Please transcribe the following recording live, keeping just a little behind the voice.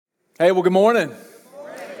Hey, well, good morning.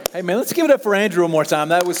 Hey, man, let's give it up for Andrew one more time.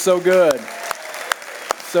 That was so good.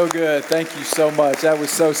 So good. Thank you so much. That was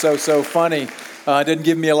so funny. Didn't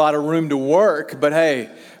give me a lot of room to work, but hey,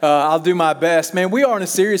 I'll do my best. Man, we are in a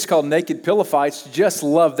series called Naked Pillow Fights. Just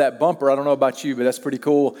love that bumper. I don't know about you, but that's pretty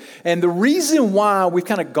cool. And the reason why we've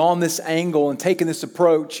kind of gone this angle and taken this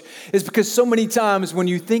approach is because so many times when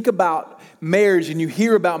you think about marriage and you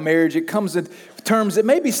hear about marriage, it comes in terms that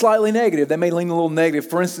may be slightly negative. They may lean a little negative.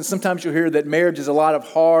 For instance, sometimes you'll hear that marriage is a lot of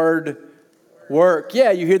hard work.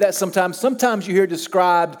 Yeah, you hear that sometimes. Sometimes you hear it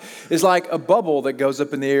described as like a bubble that goes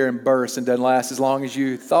up in the air and bursts and doesn't last as long as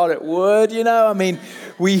you thought it would. You know, I mean,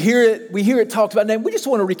 we hear it talked about. And we just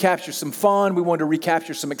want to recapture some fun. We want to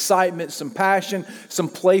recapture some excitement, some passion, some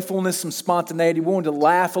playfulness, some spontaneity. We want to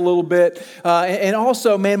laugh a little bit. And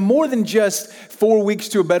also, man, more than just 4 weeks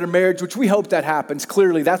to a better marriage, which we hope that happens.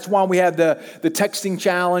 Clearly, that's why we have the texting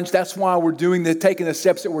challenge. That's why we're taking the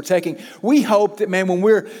steps that we're taking. We hope that, man, when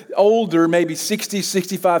we're older, maybe 60,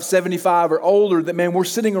 65, 75 or older, that, man, we're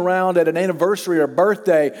sitting around at an anniversary or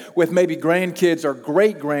birthday with maybe grandkids or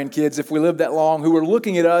great-grandkids, if we live that long, who are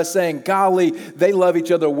looking at us saying, golly, they love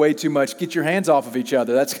each other way too much. Get your hands off of each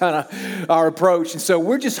other. That's kind of our approach. And so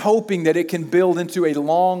we're just hoping that it can build into a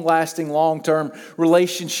long-lasting, long-term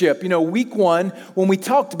relationship. You know, week one, when we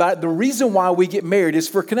talked about it, the reason why we get married is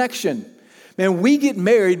for connection. Man, we get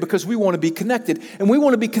married because we want to be connected. And we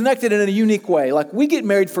want to be connected in a unique way. Like, we get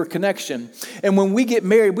married for connection. And when we get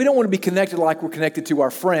married, we don't want to be connected like we're connected to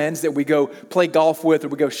our friends that we go play golf with or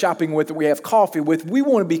we go shopping with or we have coffee with. We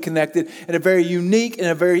want to be connected in a very unique and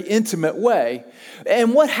a very intimate way.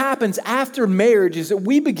 And what happens after marriage is that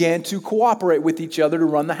we begin to cooperate with each other to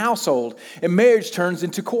run the household. And marriage turns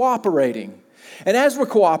into cooperating. And as we're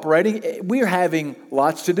cooperating, we're having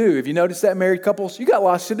lots to do. Have you noticed that, married couples? You got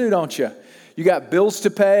lots to do, don't you? You got bills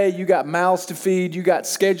to pay, you got mouths to feed, you got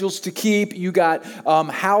schedules to keep, you got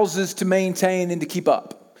houses to maintain and to keep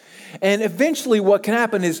up. And eventually what can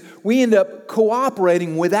happen is we end up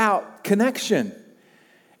cooperating without connection.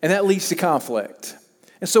 And that leads to conflict.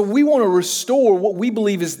 And so we want to restore what we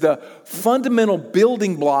believe is the fundamental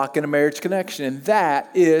building block in a marriage connection, and that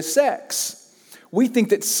is sex. We think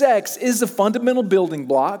that sex is the fundamental building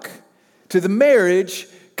block to the marriage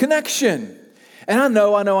connection. And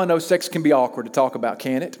I know sex can be awkward to talk about,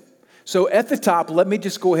 can it? So at the top, let me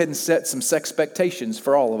just go ahead and set some sexpectations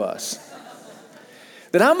for all of us.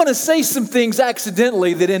 That I'm going to say some things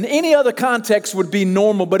accidentally that in any other context would be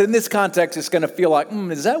normal, but in this context, it's going to feel like,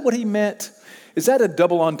 is that what he meant? Is that a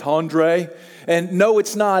double entendre? And no,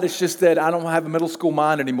 it's not. It's just that I don't have a middle school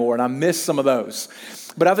mind anymore, and I miss some of those.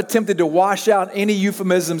 But I've attempted to wash out any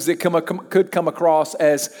euphemisms that could come across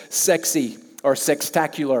as sexy or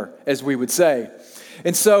sextacular, as we would say.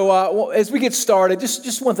 And so as we get started,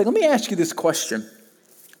 just one thing. Let me ask you this question.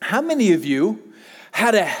 How many of you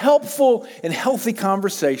had a helpful and healthy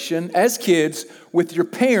conversation as kids with your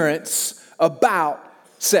parents about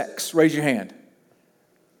sex? Raise your hand.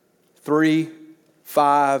 3,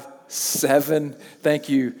 5, 7. Thank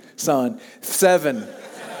you, son. 7.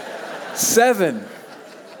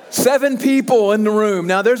 7 people in the room.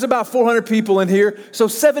 Now, there's about 400 people in here, so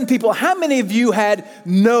 7 people. How many of you had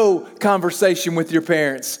no conversation with your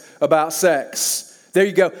parents about sex? There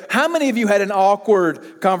you go. How many of you had an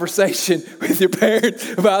awkward conversation with your parents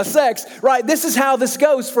about sex? Right, this is how this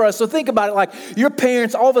goes for us. So think about it, like your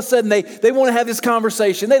parents, all of a sudden, they want to have this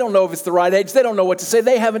conversation. They don't know if it's the right age. They don't know what to say.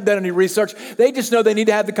 They haven't done any research. They just know they need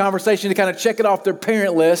to have the conversation to kind of check it off their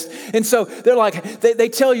parent list. And so they're like, they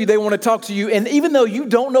tell you they want to talk to you. And even though you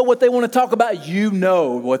don't know what they want to talk about, you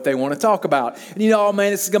know what they want to talk about. And you know, oh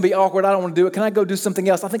man, this is going to be awkward. I don't want to do it. Can I go do something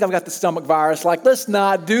else? I think I've got the stomach virus. Like, let's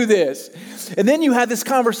not do this. And then you have this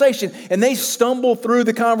conversation, and they stumble through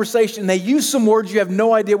the conversation, and they use some words you have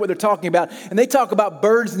no idea what they're talking about, and they talk about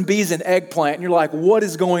birds and bees and eggplant, and you're like, what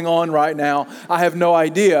is going on right now? I have no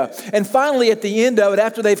idea. And finally, at the end of it,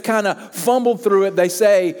 after they've kind of fumbled through it, they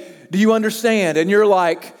say, do you understand? And you're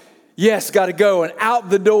like, yes, got to go. And out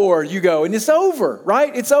the door you go. And it's over,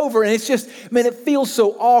 right? It's over. And it's just, man, it feels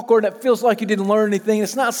so awkward. It feels like you didn't learn anything.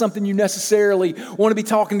 It's not something you necessarily want to be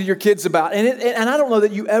talking to your kids about. And I don't know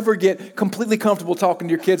that you ever get completely comfortable talking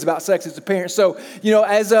to your kids about sex as a parent. So, you know,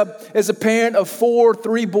 as a parent of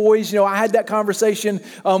 3 boys, you know, I had that conversation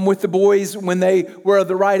with the boys when they were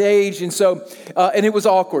the right age. And so, and it was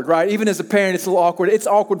awkward, right? Even as a parent, it's a little awkward. It's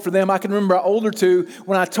awkward for them. I can remember our older 2,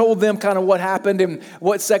 when I told them kind of what happened and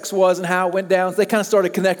what sex was and how it went down, they kind of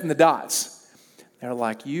started connecting the dots. They're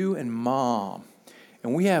like, you and mom,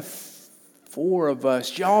 and we have 4 of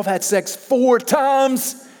us. Y'all have had sex 4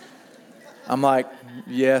 times. I'm like,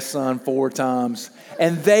 Yes, son, 4 times.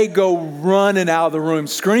 And they go running out of the room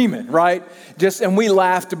screaming, right? And we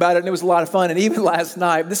laughed about it, and it was a lot of fun. And even last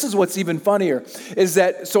night, this is what's even funnier, is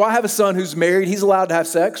that, so I have a son who's married. He's allowed to have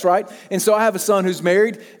sex, right? And so I have a son who's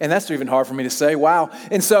married, and that's even hard for me to say, wow.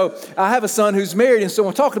 And so I have a son who's married, and so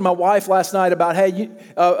I'm talking to my wife last night about,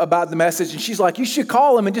 about the message, and she's like, you should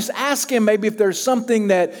call him and just ask him maybe if there's something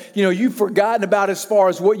that, you've forgotten about as far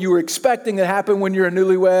as what you were expecting that happened when you're a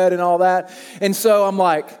newlywed and all that. And so I'm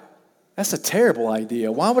like, that's a terrible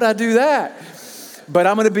idea. Why would I do that? But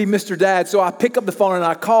I'm going to be Mr. Dad. So I pick up the phone and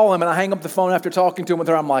I call him and I hang up the phone after talking to him with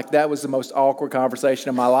her. I'm like, that was the most awkward conversation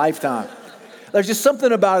of my lifetime. There's just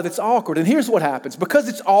something about it that's awkward. And here's what happens. Because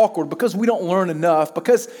it's awkward, because we don't learn enough,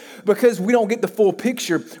 because we don't get the full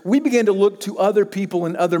picture, we begin to look to other people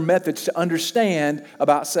and other methods to understand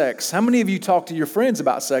about sex. How many of you talked to your friends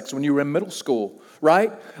about sex when you were in middle school?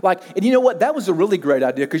 Right? And you know what? That was a really great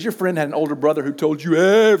idea because your friend had an older brother who told you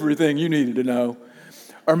everything you needed to know.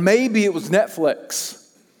 Or maybe it was Netflix.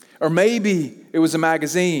 Or maybe it was a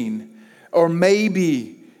magazine. Or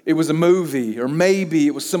maybe it was a movie. Or maybe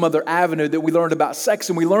it was some other avenue that we learned about sex.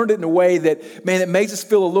 And we learned it in a way that, man, it makes us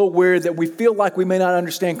feel a little weird, that we feel like we may not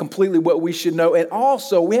understand completely what we should know. And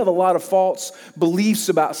also, we have a lot of false beliefs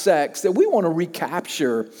about sex that we want to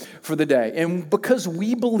recapture for the day. And because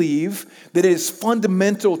we believe that it is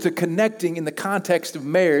fundamental to connecting in the context of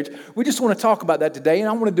marriage, we just want to talk about that today. And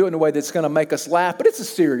I want to do it in a way that's going to make us laugh. But it's a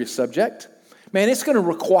serious subject. Man, it's going to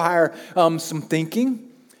require some thinking.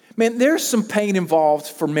 Man, there's some pain involved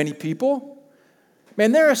for many people.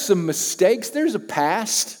 Man, there are some mistakes. There's a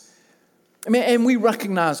past. And we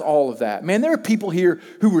recognize all of that. Man, there are people here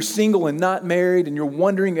who were single and not married, and you're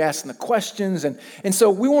wondering, you're asking the questions. And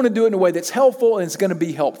so we want to do it in a way that's helpful, and it's going to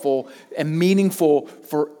be helpful and meaningful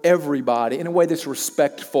for everybody, in a way that's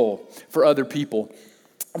respectful for other people.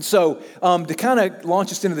 And so to kind of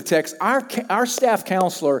launch us into the text, our staff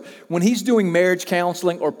counselor, when he's doing marriage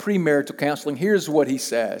counseling or premarital counseling, here's what he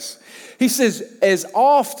says. He says, as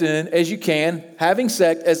often as you can, having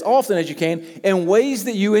sex as often as you can, in ways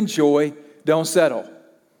that you enjoy, don't settle.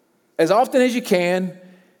 As often as you can,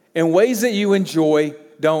 in ways that you enjoy,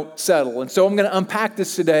 don't settle. And so I'm going to unpack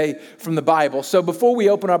this today from the Bible. So before we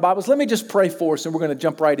open our Bibles, let me just pray for us, and we're going to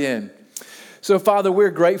jump right in. So, Father,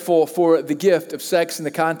 we're grateful for the gift of sex in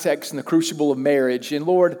the context and the crucible of marriage. And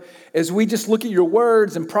Lord, as we just look at your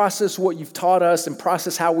words and process what you've taught us and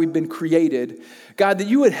process how we've been created, God, that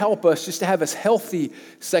you would help us just to have a healthy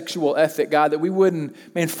sexual ethic, God, that we wouldn't,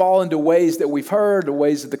 fall into ways that we've heard, or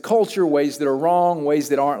ways of the culture, ways that are wrong, ways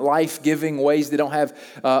that aren't life-giving, ways that don't have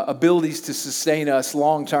abilities to sustain us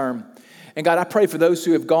long-term. And God, I pray for those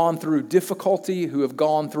who have gone through difficulty, who have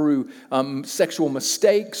gone through sexual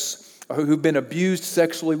mistakes, or who've been abused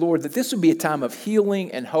sexually, Lord, that this would be a time of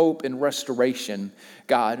healing and hope and restoration,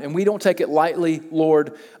 God. And we don't take it lightly,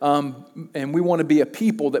 Lord, and we want to be a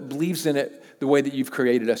people that believes in it the way that you've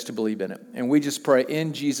created us to believe in it. And we just pray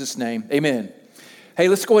in Jesus' name, amen. Hey,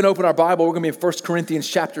 let's go ahead and open our Bible. We're going to be in 1 Corinthians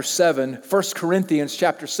chapter 7. 1 Corinthians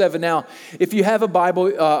chapter 7. Now, if you have a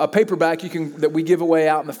Bible, a paperback that we give away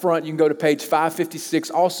out in the front, you can go to page 556.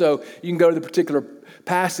 Also, you can go to the particular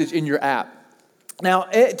passage in your app. Now,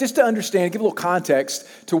 just to understand, give a little context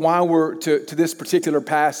to why we're to this particular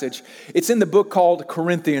passage. It's in the book called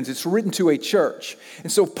Corinthians. It's written to a church.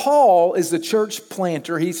 And so Paul is the church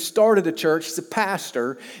planter. He started a church. He's a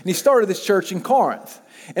pastor. And he started this church in Corinth.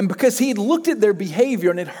 And because he had looked at their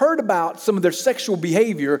behavior and had heard about some of their sexual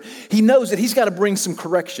behavior, he knows that he's got to bring some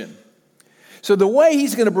correction. So the way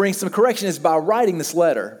he's going to bring some correction is by writing this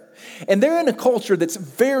letter. And they're in a culture that's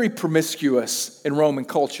very promiscuous in Roman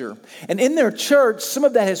culture. And in their church, some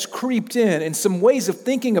of that has creeped in, and some ways of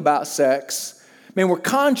thinking about sex, were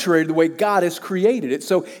contrary to the way God has created it.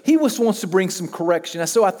 So he wants to bring some correction. And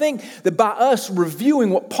so I think that by us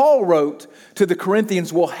reviewing what Paul wrote to the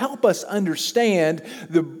Corinthians will help us understand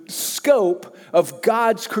the scope of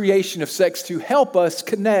God's creation of sex to help us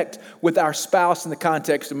connect with our spouse in the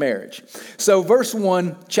context of marriage. So verse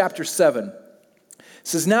 1, chapter 7. It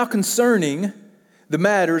says, now concerning the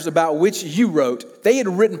matters about which you wrote, they had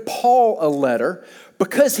written Paul a letter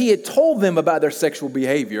because he had told them about their sexual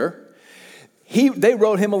behavior. They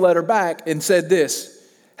wrote him a letter back and said this,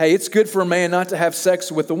 hey, it's good for a man not to have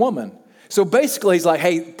sex with a woman. So basically he's like,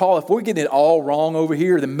 hey, Paul, if we're getting it all wrong over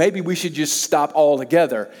here, then maybe we should just stop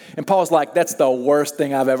altogether. And Paul's like, that's the worst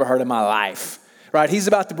thing I've ever heard in my life. Right? He's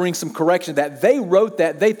about to bring some correction that they wrote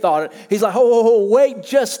that, they thought it. He's like, wait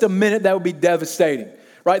just a minute. That would be devastating.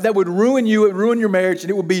 Right? That would ruin you, it would ruin your marriage, and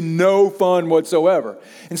it would be no fun whatsoever.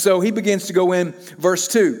 And so he begins to go in verse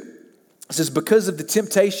 2. It says, because of the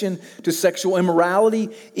temptation to sexual immorality,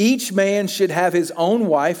 each man should have his own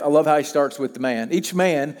wife. I love how he starts with the man. Each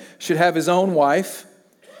man should have his own wife,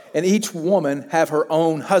 and each woman have her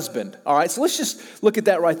own husband. All right, so let's just look at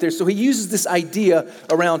that right there. So he uses this idea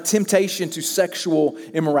around temptation to sexual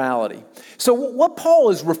immorality. So what Paul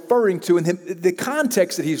is referring to in the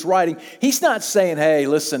context that he's writing, he's not saying, hey,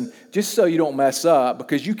 listen, just so you don't mess up,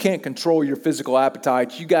 because you can't control your physical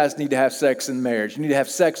appetites, you guys need to have sex in marriage. You need to have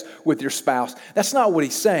sex with your spouse. That's not what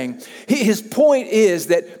he's saying. His point is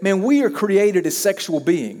that, man, we are created as sexual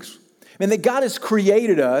beings. And that God has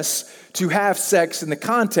created us to have sex in the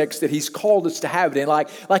context that he's called us to have it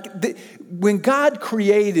in. When God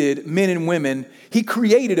created men and women, he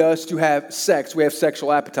created us to have sex. We have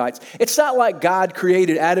sexual appetites. It's not like God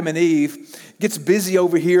created Adam and Eve, gets busy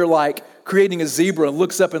over here like creating a zebra and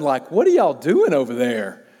looks up and like, what are y'all doing over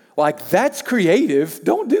there? Like, that's creative.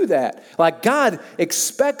 Don't do that. Like, God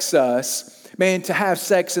expects us, man, to have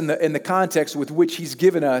sex in the context with which he's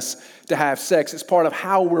given us to have sex. It's part of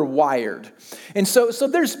how we're wired. And so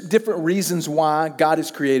there's different reasons why God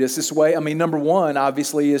has created us this way. I mean, number one,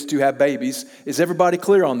 obviously, is to have babies. Is everybody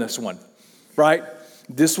clear on this one? Right?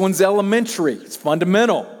 This one's elementary. It's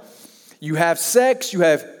fundamental. You have sex, you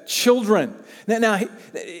have children. Now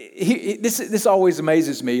this always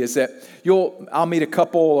amazes me is that I'll meet a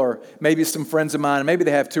couple or maybe some friends of mine, and maybe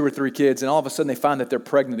they have 2 or 3 kids, and all of a sudden they find that they're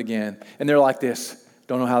pregnant again. And they're like this,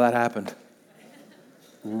 don't know how that happened.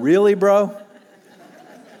 Really, bro?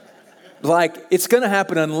 Like, it's going to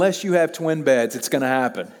happen unless you have twin beds. It's going to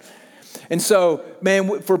happen. And so,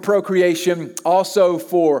 man, for procreation, also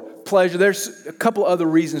for pleasure, there's a couple other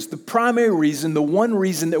reasons. The primary reason, the one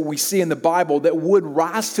reason that we see in the Bible that would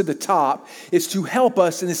rise to the top is to help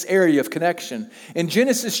us in this area of connection. In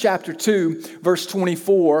Genesis chapter 2, verse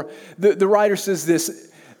 24, the writer says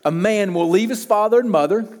this, a man will leave his father and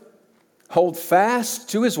mother, hold fast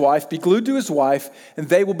to his wife, be glued to his wife, and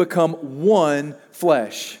they will become one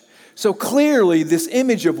flesh. So clearly, this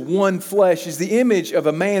image of one flesh is the image of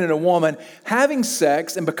a man and a woman having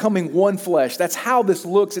sex and becoming one flesh. That's how this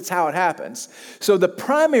looks. It's how it happens. So the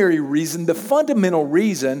primary reason, the fundamental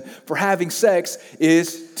reason for having sex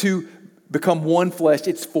is to become one flesh.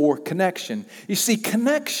 It's for connection. You see,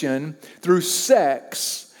 connection through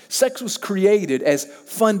sex was created as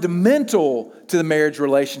fundamental to the marriage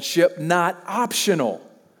relationship, not optional.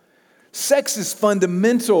 Sex is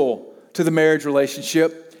fundamental to the marriage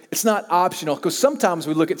relationship. It's not optional, because sometimes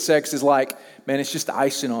we look at sex as like, man, it's just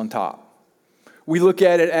icing on top. We look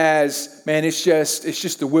at it as, man, it's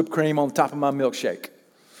just the whipped cream on top of my milkshake.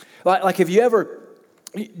 Like have you ever,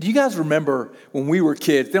 do you guys remember when we were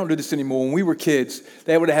kids? They don't do this anymore. When we were kids,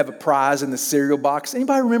 they would have a prize in the cereal box.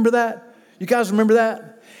 Anybody remember that? You guys remember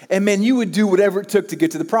that? And man, you would do whatever it took to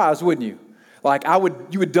get to the prize, wouldn't you? Like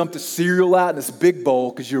you would dump the cereal out in this big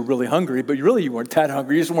bowl because you're really hungry, but you weren't that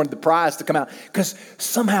hungry. You just wanted the prize to come out, because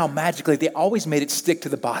somehow magically they always made it stick to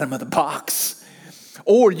the bottom of the box.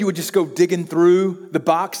 Or you would just go digging through the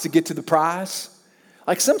box to get to the prize.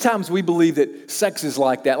 Like sometimes we believe that sex is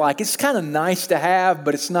like that. Like it's kind of nice to have,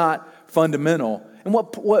 but it's not fundamental. And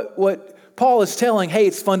what Paul is telling, hey,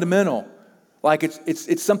 it's fundamental. Like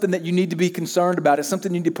it's something that you need to be concerned about. It's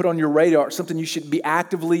something you need to put on your radar. It's something you should be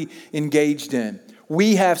actively engaged in.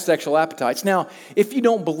 We have sexual appetites. Now, if you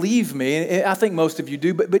don't believe me, and I think most of you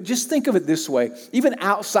do, but just think of it this way. Even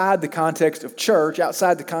outside the context of church,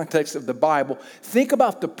 outside the context of the Bible, think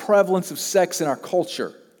about the prevalence of sex in our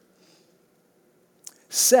culture.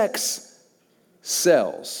 Sex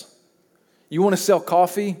sells. You want to sell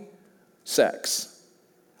coffee? Sex.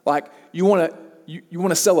 Like you want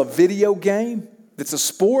to sell a video game that's a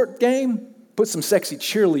sport game? Put some sexy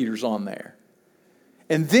cheerleaders on there.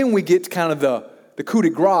 And then we get to kind of the coup de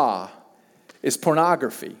grace is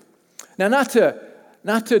pornography. Now, not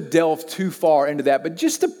to delve too far into that, but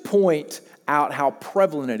just to point out how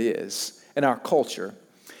prevalent it is in our culture.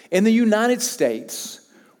 In the United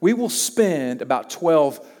States, we will spend about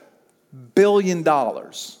 $12 billion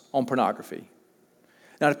on pornography.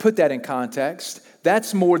 Now, to put that in context,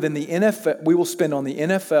 that's more than the NFL we will spend on the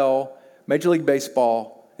NFL, Major League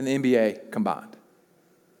Baseball, and the NBA combined.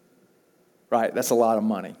 Right? That's a lot of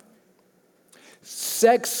money.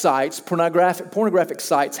 Sex sites, pornographic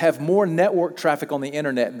sites have more network traffic on the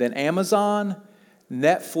internet than Amazon,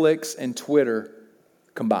 Netflix, and Twitter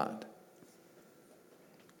combined.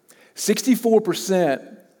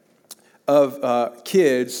 64% of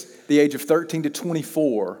kids the age of 13 to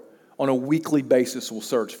 24 on a weekly basis will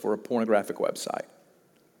search for a pornographic website.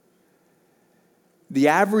 The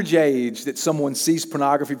average age that someone sees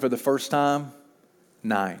pornography for the first time,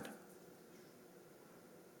 9.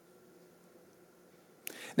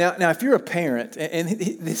 Now, if you're a parent, and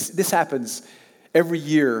this happens every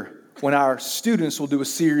year when our students will do a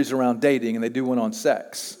series around dating and they do one on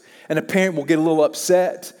sex. And a parent will get a little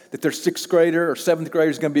upset that their 6th grader or 7th grader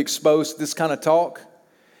is going to be exposed to this kind of talk.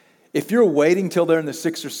 If you're waiting till they're in the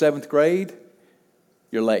 6th or 7th grade,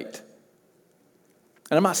 you're late.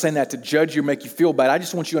 And I'm not saying that to judge you or make you feel bad. I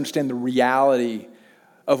just want you to understand the reality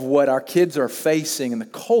of what our kids are facing and the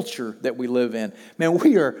culture that we live in. Man,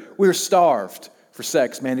 we are starved for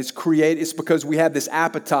sex, man. It's because we have this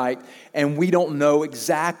appetite and we don't know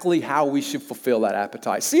exactly how we should fulfill that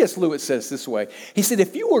appetite. C.S. Lewis says this way. He said,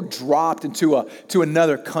 if you were dropped into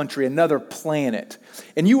another country, another planet,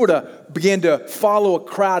 and you were to begin to follow a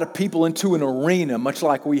crowd of people into an arena, much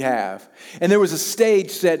like we have, and there was a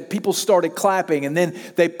stage that people started clapping, and then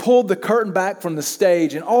they pulled the curtain back from the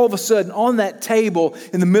stage, and all of a sudden on that table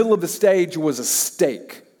in the middle of the stage was a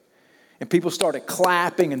steak, and people started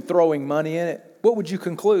clapping and throwing money in it, what would you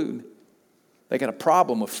conclude? They got a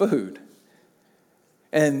problem with food.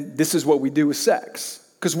 And this is what we do with sex,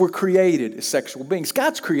 because we're created as sexual beings.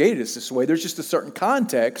 God's created us this way. There's just a certain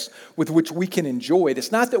context with which we can enjoy it.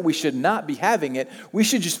 It's not that we should not be having it. We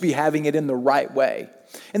should just be having it in the right way.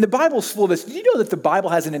 And the Bible's full of this. Did you know that the Bible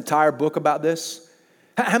has an entire book about this?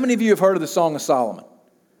 How many of you have heard of the Song of Solomon?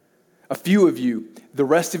 A few of you. The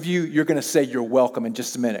rest of you, you're going to say you're welcome in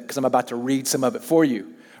just a minute, because I'm about to read some of it for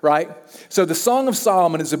you. Right? So the Song of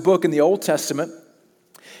Solomon is a book in the Old Testament,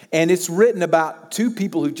 and it's written about 2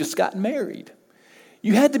 people who just got married.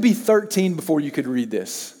 You had to be 13 before you could read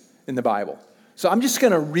this in the Bible. So I'm just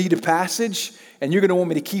going to read a passage, and you're going to want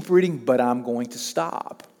me to keep reading, but I'm going to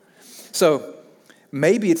stop. So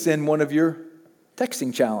maybe it's in one of your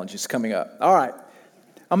texting challenges coming up. All right.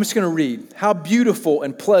 I'm just going to read. How beautiful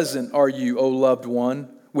and pleasant are you, O loved one,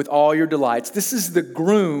 with all your delights. This is the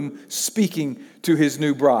groom speaking to his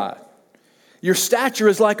new bride. Your stature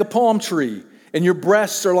is like a palm tree, and your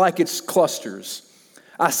breasts are like its clusters.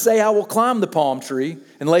 I say I will climb the palm tree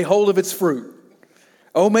and lay hold of its fruit.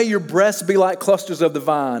 Oh, may your breasts be like clusters of the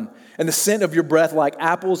vine, and the scent of your breath like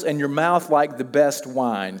apples, and your mouth like the best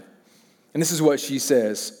wine. And this is what she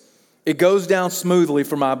says. It goes down smoothly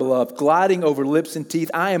for my beloved, gliding over lips and teeth.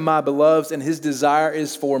 I am my beloved's, and his desire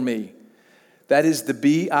is for me. That is the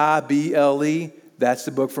Bible. That's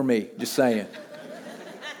the book for me. Just saying.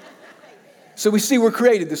 So we see we're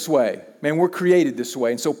created this way. Man, we're created this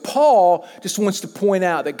way. And so Paul just wants to point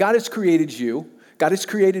out that God has created you. God has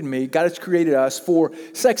created me. God has created us for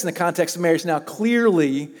sex in the context of marriage. Now,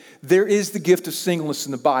 clearly, there is the gift of singleness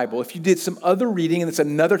in the Bible. If you did some other reading, and it's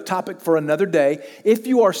another topic for another day, if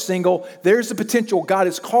you are single, there's the potential God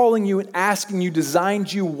is calling you and asking you,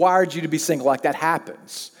 designed you, wired you to be single. Like that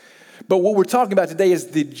happens. But what we're talking about today is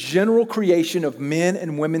the general creation of men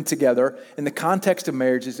and women together in the context of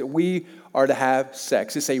marriage is that we are to have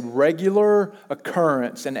sex. It's a regular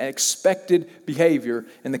occurrence and expected behavior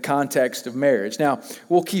in the context of marriage. Now,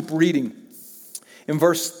 we'll keep reading. In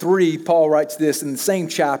verse 3, Paul writes this in the same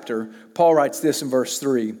chapter. Paul writes this in verse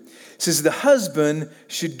 3. It says, the husband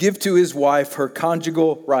should give to his wife her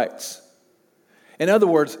conjugal rights. In other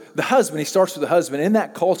words, the husband, he starts with the husband. In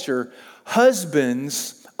that culture,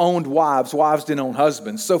 husbands owned wives. Wives didn't own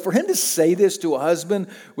husbands. So for him to say this to a husband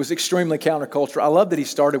was extremely countercultural. I love that he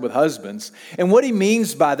started with husbands. And what he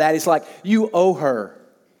means by that is like, you owe her,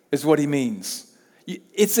 is what he means.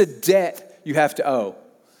 It's a debt you have to owe.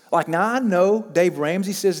 Like, now I know Dave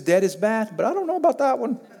Ramsey says debt is bad, but I don't know about that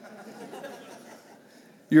one.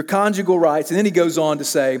 Your conjugal rights. And then he goes on to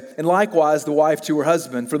say, and likewise the wife to her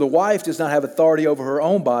husband, for the wife does not have authority over her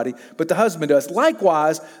own body, but the husband does.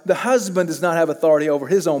 Likewise, the husband does not have authority over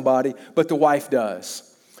his own body, but the wife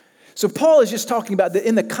does. So Paul is just talking about that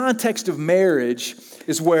in the context of marriage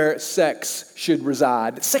is where sex should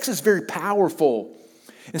reside. Sex is very powerful.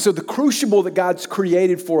 And so the crucible that God's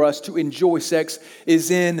created for us to enjoy sex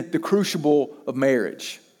is in the crucible of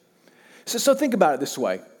marriage. So think about it this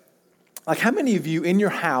way. Like, how many of you in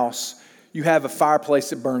your house, you have a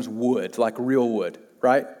fireplace that burns wood, like real wood,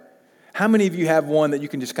 right? How many of you have one that you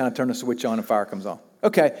can just kind of turn the switch on and fire comes on?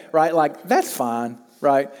 Okay, right? Like, that's fine,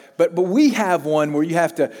 right? But we have one where you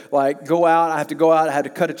have to, like, go out. I have to go out. I have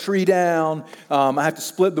to cut a tree down. I have to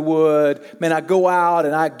split the wood. Man, I go out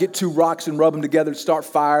and I get 2 rocks and rub them together to start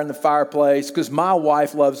fire in the fireplace because my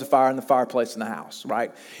wife loves the fire in the fireplace in the house,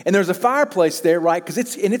 right? And there's a fireplace there, right? Because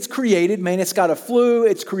it's created, man. It's got a flue.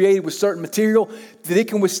 It's created with certain material that it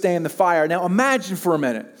can withstand the fire. Now, imagine for a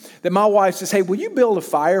minute that my wife says, hey, will you build a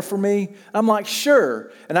fire for me? I'm like,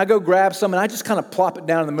 sure. And I go grab some and I just kind of plop it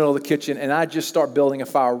down in the middle of the kitchen and I just start building a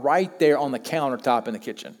fire right there on the countertop in the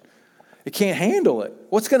kitchen. It can't handle it.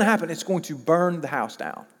 What's going to happen? It's going to burn the house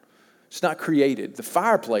down It's not created. The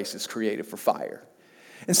fireplace is created for fire.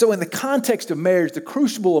 And so in the context of marriage, the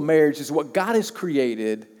crucible of marriage is what God has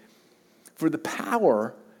created for the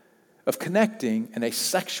power of connecting in a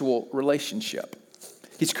sexual relationship.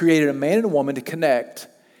 He's created a man and a woman to connect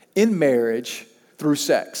in marriage through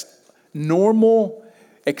sex. Normal,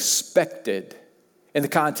 expected in the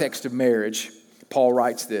context of marriage. Paul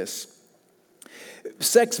writes this.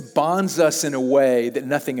 Sex bonds us in a way that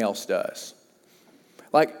nothing else does.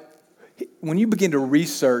 Like, when you begin to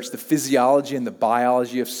research the physiology and the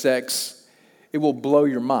biology of sex, it will blow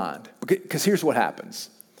your mind. Because here's what happens.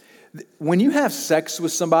 When you have sex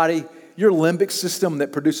with somebody, your limbic system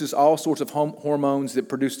that produces all sorts of hormones that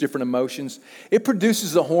produce different emotions, it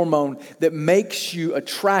produces a hormone that makes you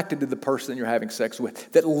attracted to the person that you're having sex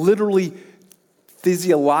with, that literally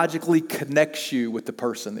physiologically connects you with the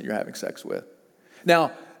person that you're having sex with.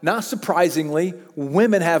 Now, not surprisingly,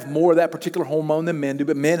 women have more of that particular hormone than men do,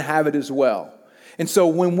 but men have it as well. And so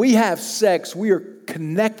when we have sex, we are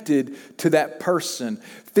connected to that person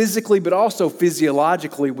physically, but also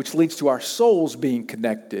physiologically, which leads to our souls being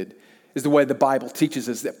connected, is the way the Bible teaches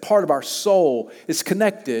us that part of our soul is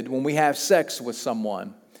connected when we have sex with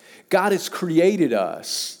someone. God has created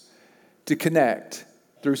us to connect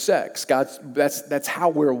through sex. That's how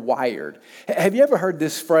we're wired. Have you ever heard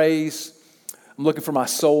this phrase, I'm looking for my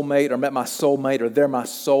soulmate, or met my soulmate, or they're my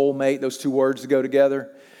soulmate, those two words go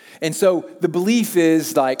together? And so the belief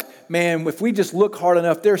is like, man, if we just look hard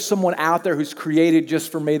enough, there's someone out there who's created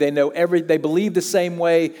just for me. They believe the same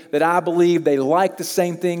way that I believe. They like the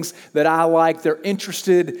same things that I like. They're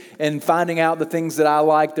interested in finding out the things that I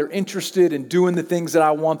like. They're interested in doing the things that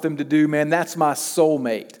I want them to do. Man, that's my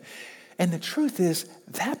soulmate. And the truth is,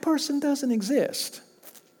 that person doesn't exist.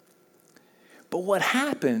 But what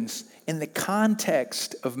happens in the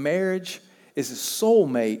context of marriage is a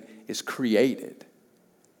soulmate is created.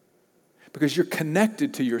 Because you're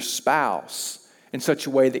connected to your spouse in such a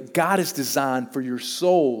way that God has designed for your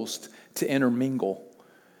souls to intermingle.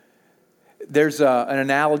 There's an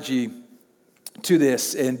analogy to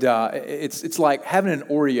this, and it's like having an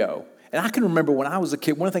Oreo. And I can remember when I was a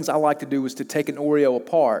kid, one of the things I liked to do was to take an Oreo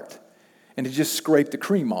apart and to just scrape the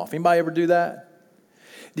cream off. Anybody ever do that?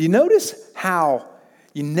 Do you notice how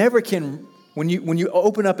you never can, when you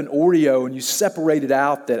open up an Oreo and you separate it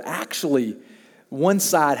out, that actually one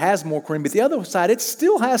side has more cream, but the other side, it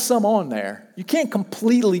still has some on there. You can't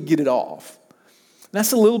completely get it off. And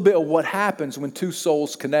that's a little bit of what happens when two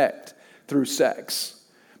souls connect through sex.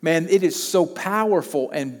 Man, it is so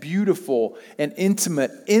powerful and beautiful and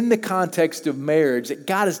intimate in the context of marriage that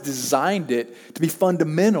God has designed it to be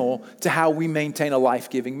fundamental to how we maintain a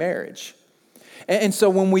life-giving marriage. And so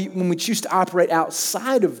when we choose to operate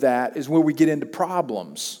outside of that is where we get into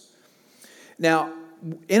problems. Now,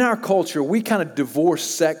 in our culture, we kind of divorce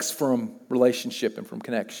sex from relationship and from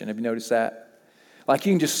connection. Have you noticed that? Like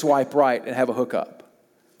you can just swipe right and have a hookup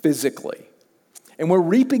physically. And we're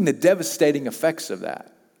reaping the devastating effects of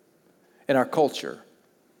that in our culture.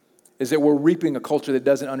 Is that we're reaping a culture that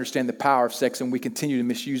doesn't understand the power of sex and we continue to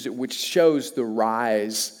misuse it, which shows the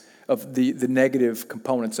rise of the negative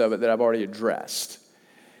components of it that I've already addressed.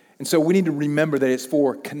 And so we need to remember that it's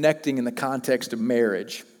for connecting in the context of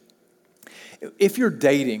marriage. If you're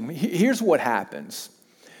dating, here's what happens.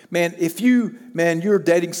 Man, if you're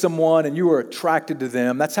dating someone and you are attracted to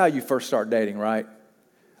them, that's how you first start dating, right?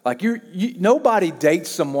 Like nobody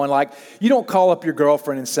dates someone, like you don't call up your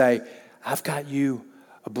girlfriend and say, I've got you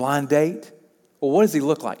a blind date. Well, what does he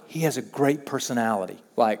look like? He has a great personality.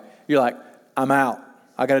 Like, you're like, I'm out.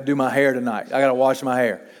 I got to do my hair tonight. I got to wash my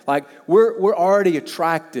hair. Like, we're already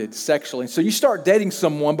attracted sexually. So you start dating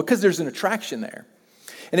someone because there's an attraction there.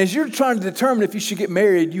 And as you're trying to determine if you should get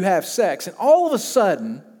married, you have sex. And all of a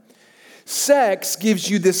sudden, sex gives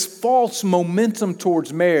you this false momentum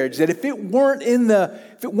towards marriage that if it weren't in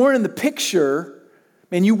the picture,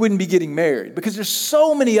 man, you wouldn't be getting married. Because there's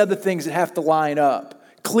so many other things that have to line up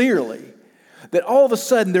clearly. That all of a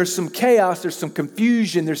sudden there's some chaos, there's some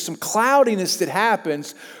confusion, there's some cloudiness that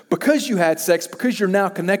happens because you had sex, because you're now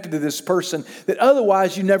connected to this person that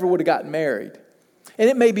otherwise you never would have gotten married. And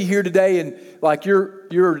it may be here today and like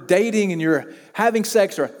you're dating and you're having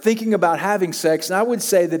sex or thinking about having sex. And I would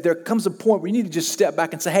say that there comes a point where you need to just step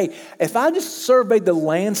back and say, hey, if I just surveyed the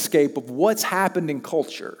landscape of what's happened in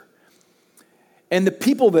culture and the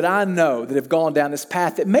people that I know that have gone down this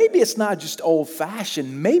path, that maybe it's not just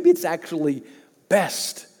old-fashioned, maybe it's actually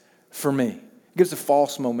best for me. It gives a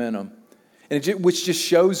false momentum. Which just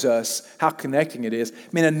shows us how connecting it is. I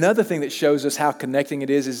mean, another thing that shows us how connecting it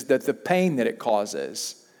is that the pain that it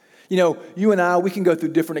causes. You know, you and I, we can go through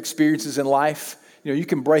different experiences in life. You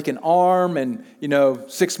can break an arm and,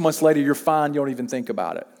 6 months later you're fine. You don't even think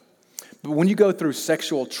about it. But when you go through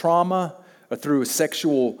sexual trauma or through a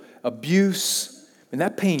sexual abuse, and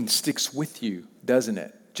that pain sticks with you, doesn't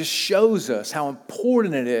it? Just shows us how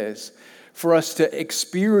important it is for us to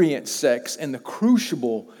experience sex in the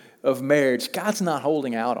crucible of marriage. God's not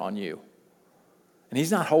holding out on you, and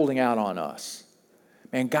He's not holding out on us.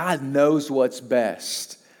 Man, God knows what's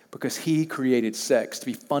best because He created sex to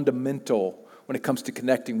be fundamental when it comes to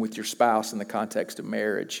connecting with your spouse in the context of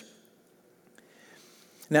marriage.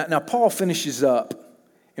 Now Paul finishes up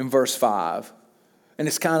in verse 5, and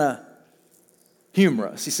it's kind of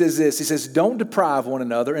humorous. He says this, he says, don't deprive one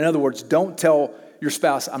another. In other words, don't tell your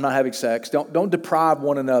spouse, I'm not having sex. Don't deprive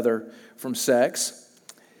one another from sex,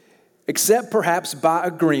 except perhaps by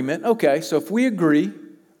agreement. Okay, so if we agree,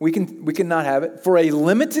 we can not have it for a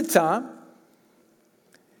limited time,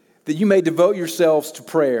 that you may devote yourselves to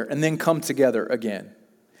prayer and then come together again.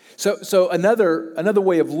 So another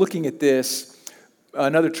way of looking at this,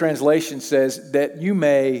 another translation says that you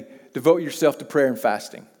may devote yourself to prayer and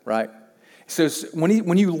fasting, right? So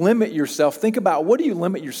when you limit yourself, think about, what do you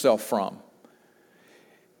limit yourself from?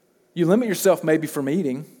 You limit yourself maybe from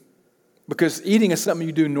eating, because eating is something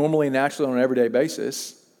you do normally and naturally on an everyday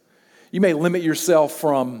basis. You may limit yourself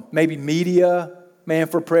from maybe media, man,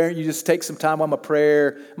 for prayer. You just take some time on a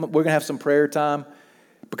prayer. We're going to have some prayer time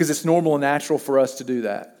because it's normal and natural for us to do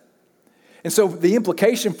that. And so the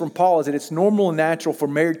implication from Paul is that it's normal and natural for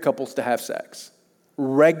married couples to have sex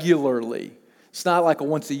regularly. It's not like a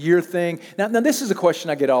once-a-year thing. Now, this is a question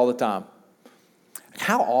I get all the time.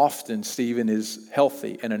 How often, Stephen, is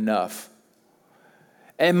healthy and enough?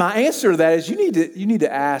 And my answer to that is you need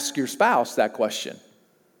to ask your spouse that question.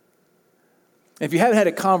 If you haven't had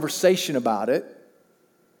a conversation about it,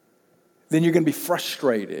 then you're going to be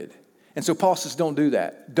frustrated. And so Paul says, don't do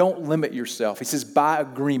that. Don't limit yourself. He says, by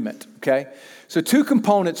agreement, okay? So 2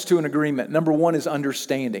 components to an agreement. Number 1 is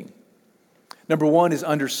understanding.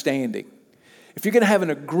 If you're going to have an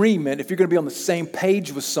agreement, if you're going to be on the same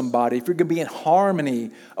page with somebody, if you're going to be in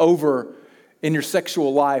harmony over in your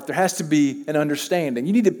sexual life, there has to be an understanding.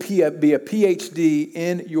 You need to be a PhD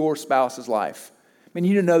in your spouse's life. I mean,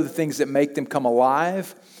 you need to know the things that make them come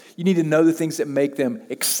alive. You need to know the things that make them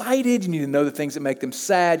excited. You need to know the things that make them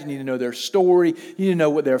sad. You need to know their story. You need to know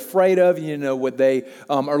what they're afraid of. You need to know what they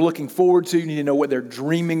are looking forward to. You need to know what they're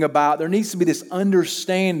dreaming about. There needs to be this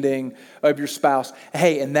understanding of your spouse.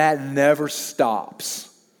 Hey, and that never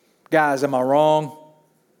stops. Guys, am I wrong?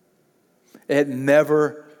 It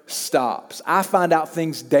never stops. I find out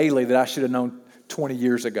things daily that I should have known 20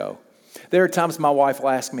 years ago. There are times my wife will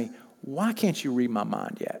ask me, why can't you read my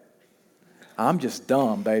mind yet? I'm just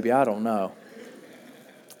dumb, baby. I don't know.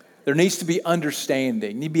 There needs to be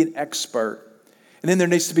understanding. You need to be an expert. And then there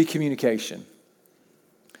needs to be communication.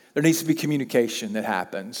 There needs to be communication that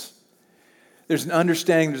happens. There's an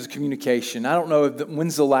understanding, there's a communication. I don't know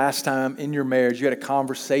when's the last time in your marriage you had a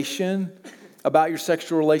conversation about your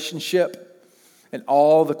sexual relationship and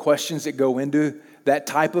all the questions that go into that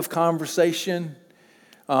type of conversation.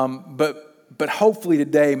 But hopefully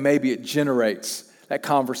today, maybe it generates that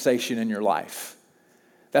conversation in your life.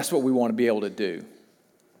 That's what we want to be able to do.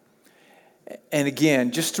 And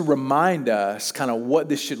again, just to remind us kind of what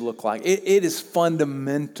this should look like, it is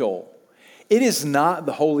fundamental. It is not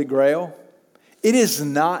the Holy Grail. It is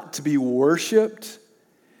not to be worshiped.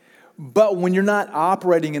 But when you're not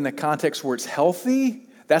operating in the context where it's healthy,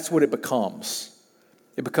 that's what it becomes.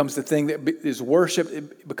 It becomes the thing that is worshiped.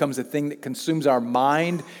 It becomes the thing that consumes our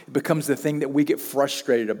mind. It becomes the thing that we get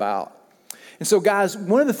frustrated about. And so, guys,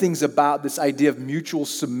 one of the things about this idea of mutual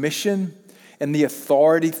submission and the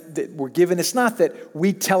authority that we're given, it's not that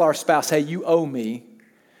we tell our spouse, hey, you owe me,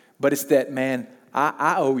 but it's that, man,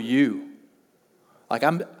 I owe you. Like,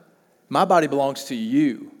 my body belongs to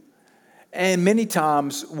you. And many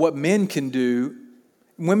times what men can do,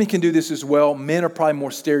 women can do this as well. Men are probably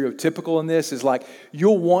more stereotypical in this, is like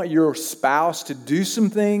you'll want your spouse to do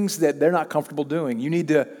some things that they're not comfortable doing. You need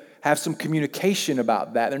to have some communication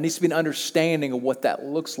about that. There needs to be an understanding of what that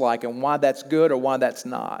looks like and why that's good or why that's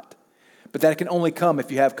not. But that can only come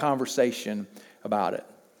if you have conversation about it.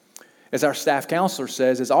 As our staff counselor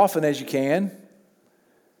says, as often as you can.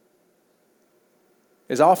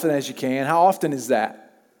 How often is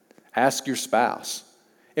that? Ask your spouse.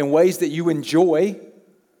 In ways that you enjoy,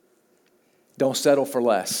 don't settle for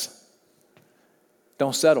less.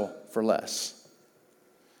 Don't settle for less.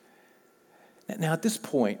 Now, at this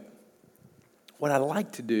point, what I'd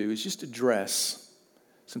like to do is just address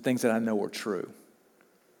some things that I know are true.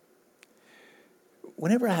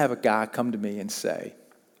 Whenever I have a guy come to me and say,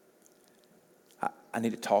 I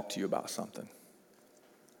need to talk to you about something.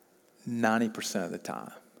 90% of the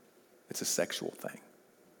time, it's a sexual thing.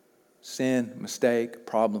 Sin, mistake,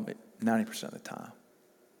 problem, 90% of the time.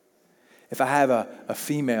 If I have a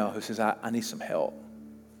female who says, I need some help,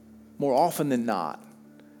 more often than not,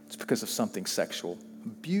 it's because of something sexual.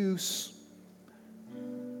 Abuse,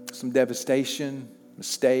 some devastation,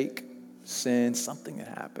 mistake, sin, something that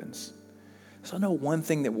happens. So I know one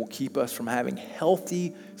thing that will keep us from having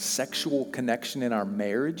healthy sexual connection in our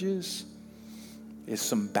marriages is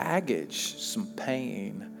some baggage, some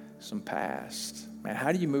pain, some past. Man,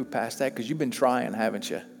 how do you move past that? Because you've been trying, haven't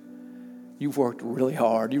you? You've worked really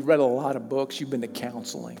hard. You've read a lot of books. You've been to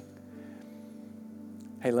counseling.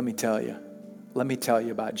 Hey, let me tell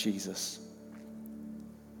you about Jesus.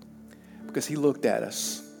 Because he looked at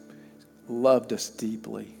us, loved us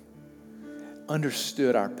deeply,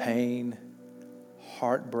 understood our pain,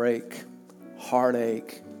 heartbreak,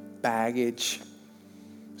 heartache, baggage,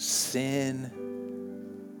 sin,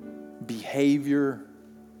 behavior,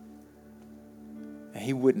 and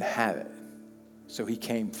he wouldn't have it. So he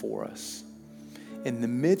came for us. In the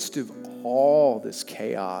midst of all this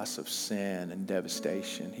chaos of sin and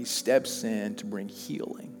devastation, he steps in to bring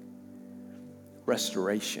healing,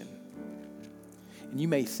 restoration. And you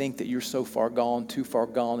may think that you're so far gone, too far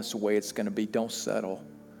gone, it's the way it's going to be. Don't settle.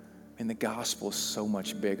 And the gospel is so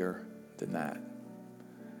much bigger than that.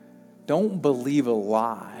 Don't believe a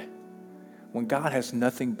lie when God has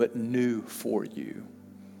nothing but new for you.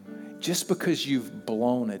 Just because you've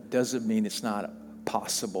blown it doesn't mean it's not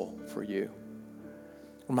possible for you.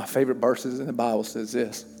 One of my favorite verses in the Bible says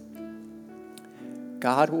this: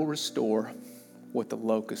 God will restore what the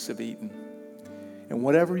locusts have eaten. And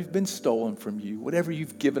whatever you've been stolen from you, whatever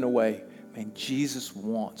you've given away, man, Jesus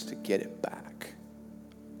wants to get it back.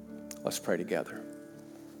 Let's pray together.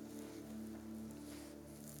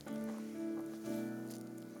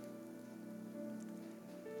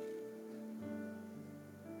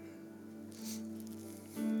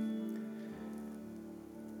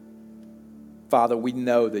 Father, we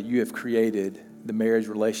know that you have created the marriage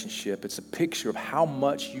relationship. It's a picture of how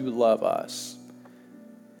much you love us.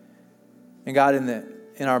 And God,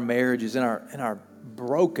 in our marriages, in our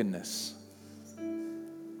brokenness,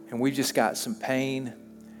 and we've just got some pain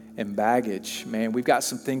and baggage, man. We've got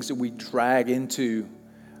some things that we drag into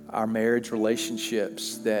our marriage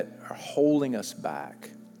relationships that are holding us back,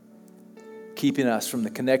 keeping us from the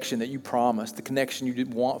connection that you promised, the connection you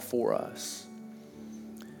did want for us.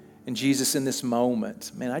 And Jesus, in this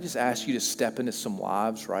moment, man, I just ask you to step into some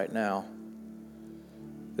lives right now,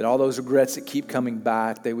 that all those regrets that keep coming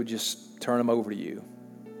back, they would just turn them over to you.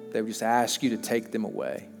 They would just ask you to take them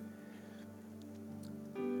away.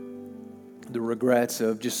 The regrets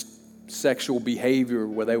of just sexual behavior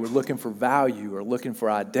where they were looking for value or looking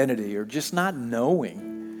for identity or just not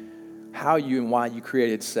knowing how you and why you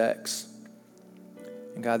created sex.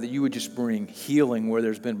 And God, that you would just bring healing where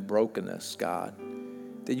there's been brokenness, God.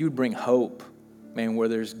 That you would bring hope, man, where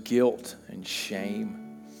there's guilt and shame.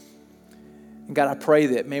 And God, I pray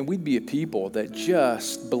that, man, we'd be a people that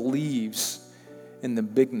just believes in the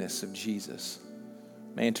bigness of Jesus.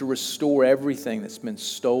 Man, to restore everything that's been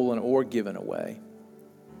stolen or given away.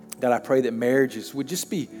 God, I pray that marriages would just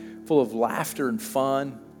be full of laughter and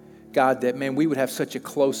fun. God, that, man, we would have such a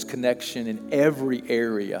close connection in every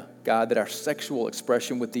area. God, that our sexual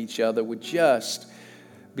expression with each other would just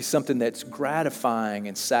be something that's gratifying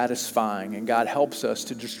and satisfying. And God helps us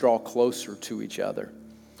to just draw closer to each other.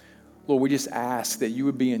 Lord, we just ask that you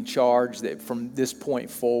would be in charge, that from this point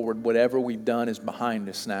forward, whatever we've done is behind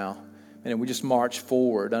us now. And we just march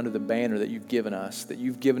forward under the banner that you've given us, that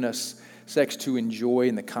you've given us sex to enjoy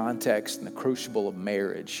in the context and the crucible of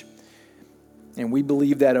marriage. And we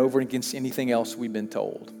believe that over and against anything else we've been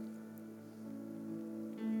told.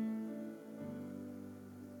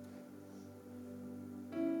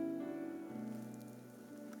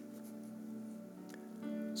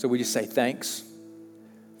 So we just say thanks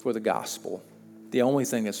for the gospel, the only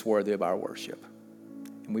thing that's worthy of our worship.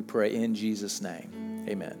 And we pray in Jesus' name,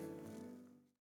 amen.